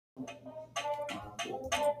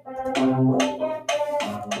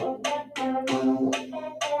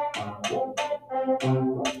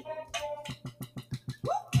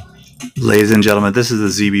Ladies and gentlemen, this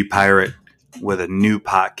is the ZB Pirate with a new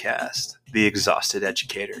podcast, The Exhausted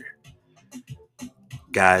Educator.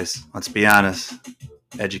 Guys, let's be honest.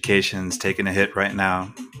 Education's taking a hit right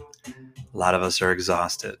now. A lot of us are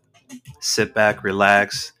exhausted. Sit back,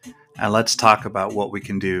 relax, and let's talk about what we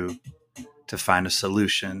can do to find a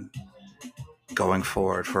solution going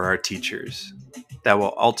forward for our teachers that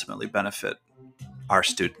will ultimately benefit our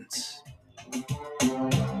students.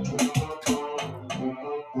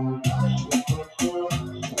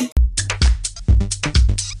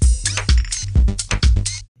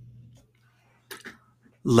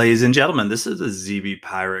 Ladies and gentlemen, this is a ZB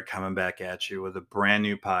Pirate coming back at you with a brand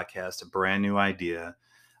new podcast, a brand new idea,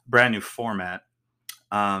 a brand new format.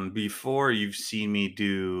 Before, you've seen me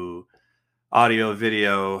do audio,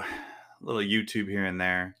 video, a little YouTube here and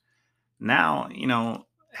there. Now,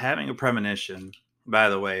 having a premonition, by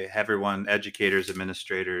the way, everyone, educators,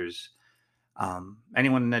 administrators,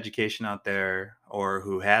 anyone in education out there or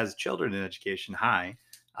who has children in education, hi.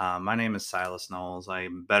 My name is Silas Knowles.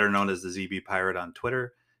 I'm better known as the ZB Pirate on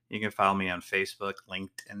Twitter. You can follow me on Facebook,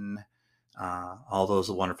 LinkedIn, all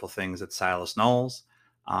those wonderful things at Silas Knowles.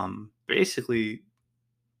 Basically,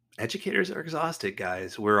 educators are exhausted,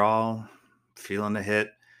 guys. We're all feeling the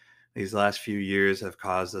hit. These last few years have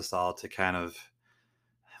caused us all to kind of,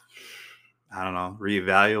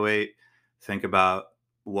 reevaluate, think about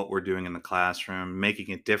what we're doing in the classroom, making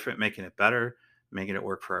it different, making it better, making it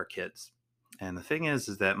work for our kids. And the thing is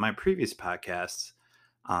that my previous podcasts,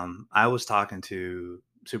 I was talking to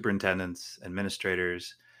superintendents,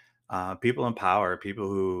 administrators, people in power, people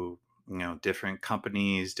who, different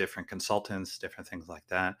companies, different consultants, different things like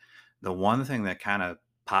that. The one thing that kind of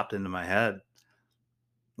popped into my head,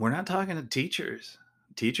 we're not talking to teachers.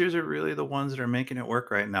 Teachers are really the ones that are making it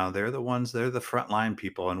work right now. They're the frontline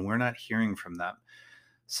people, and we're not hearing from them.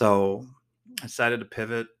 So I decided to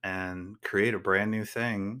pivot and create a brand new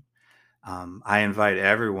thing. I invite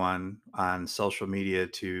everyone on social media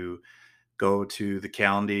to go to the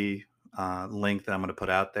Calendly link that I'm going to put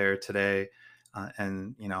out there today.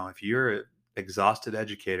 And, if you're an exhausted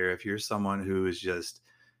educator, if you're someone who is just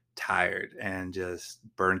tired and just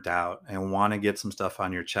burnt out and want to get some stuff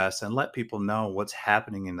on your chest and let people know what's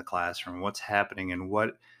happening in the classroom, what's happening and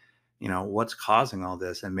what's causing all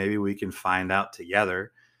this. And maybe we can find out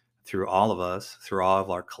together through all of us, through all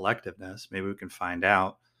of our collectiveness, maybe we can find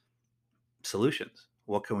out solutions.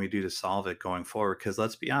 What can we do to solve it going forward? Because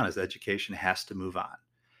let's be honest, education has to move on.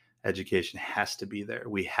 Education has to be there.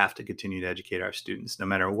 We have to continue to educate our students, no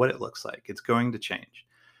matter what it looks like. It's going to change,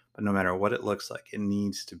 but no matter what it looks like, it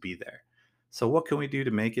needs to be there. So what can we do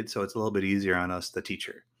to make it so it's a little bit easier on us, the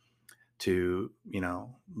teacher, to,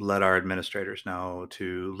 let our administrators know,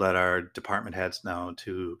 to let our department heads know,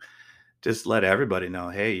 to just let everybody know,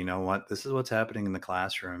 hey, you know what, this is what's happening in the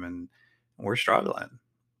classroom and we're struggling.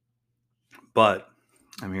 But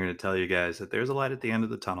I'm here to tell you guys that there's a light at the end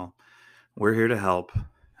of the tunnel. We're here to help.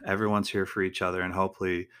 Everyone's here for each other, and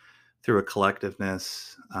hopefully through a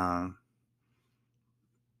collectiveness,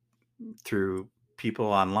 through people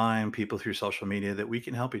online, people through social media, that we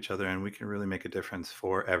can help each other and we can really make a difference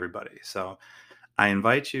for everybody. So I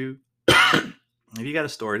invite you, if you got a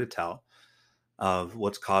story to tell of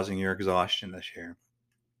what's causing your exhaustion this year,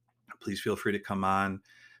 please feel free to come on.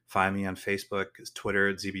 Find me on Facebook, Twitter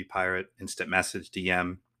at ZB Pirate, instant message,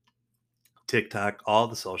 DM, TikTok, all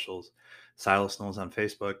the socials, Silas Knowles on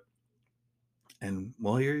Facebook, and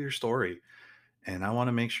we'll hear your story. And I want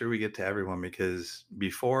to make sure we get to everyone, because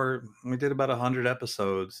before we did about 100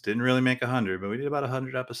 episodes, didn't really make 100, but we did about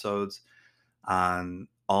 100 episodes on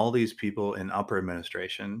all these people in upper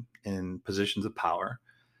administration in positions of power.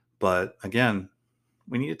 But again,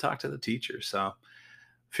 we need to talk to the teachers. So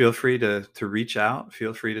feel free to reach out,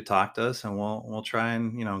 feel free to talk to us, and we'll try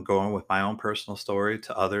and, go on with my own personal story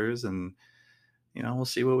to others, and, we'll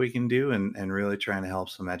see what we can do and really trying to help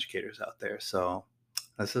some educators out there. So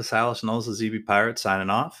this is Silas Knowles, the ZB Pirate, signing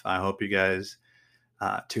off. I hope you guys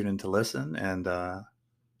tune in to listen, and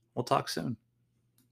we'll talk soon.